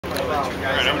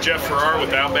Alright, I'm Jeff Farrar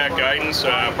with Outback Guidance,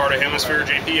 part of Hemisphere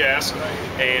GPS,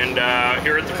 and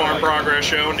here at the Farm Progress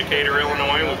Show in Decatur,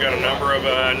 Illinois, we've got a number of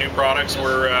new products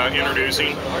we're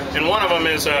introducing, and one of them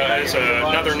is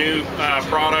another new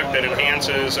product that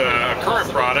enhances a current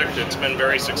product that's been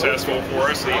very successful for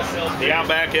us, the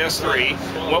Outback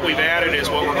S3. What we've added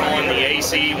is what we're calling the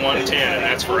AC 110, and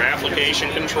that's for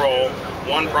application control.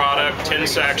 One product, 10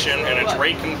 section, and it's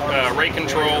rate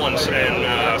control and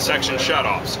section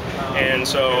shutoffs. And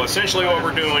so essentially what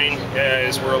we're doing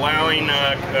is we're allowing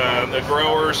the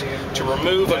growers to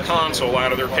remove a console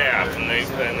out of their cab, and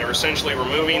they're essentially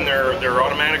removing their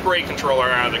automatic rate controller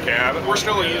out of the cab. We're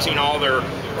still using all their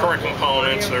current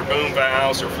components, their boom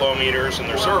valves, their flow meters, and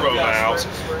their servo valves.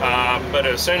 But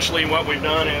essentially what we've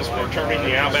done is we're turning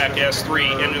the Outback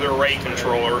S3 into their rate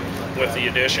controller with the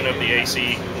addition of the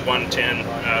AC 110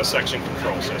 section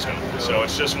control system. So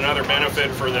it's just another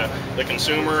benefit for the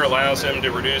consumer, allows them to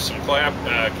reduce some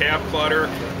cab clutter,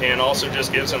 and also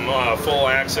just gives them full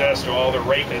access to all the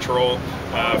rate control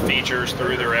features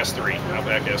through their S3,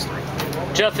 Outback S3.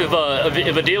 Jeff, if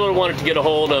a dealer wanted to get a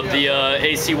hold of the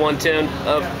AC 110,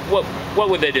 what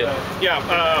would they do? Yeah,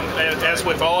 as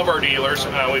with all of our dealers,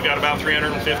 we've got about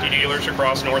 350 dealers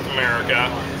across North America.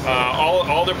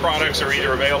 All the products are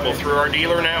either available through our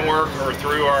dealer network or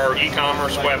through our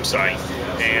e-commerce website.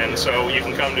 And so you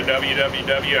can come to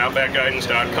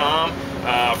www.outbackguidance.com.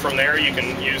 From there you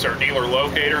can use our dealer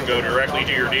locator and go directly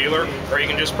to your dealer, or you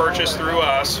can just purchase through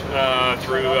us,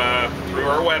 through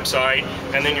our website,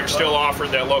 and then you're still offered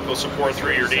that local support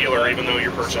through your dealer even though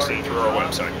you're purchasing through our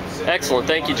website. Excellent.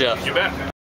 Thank you, Jeff. You bet.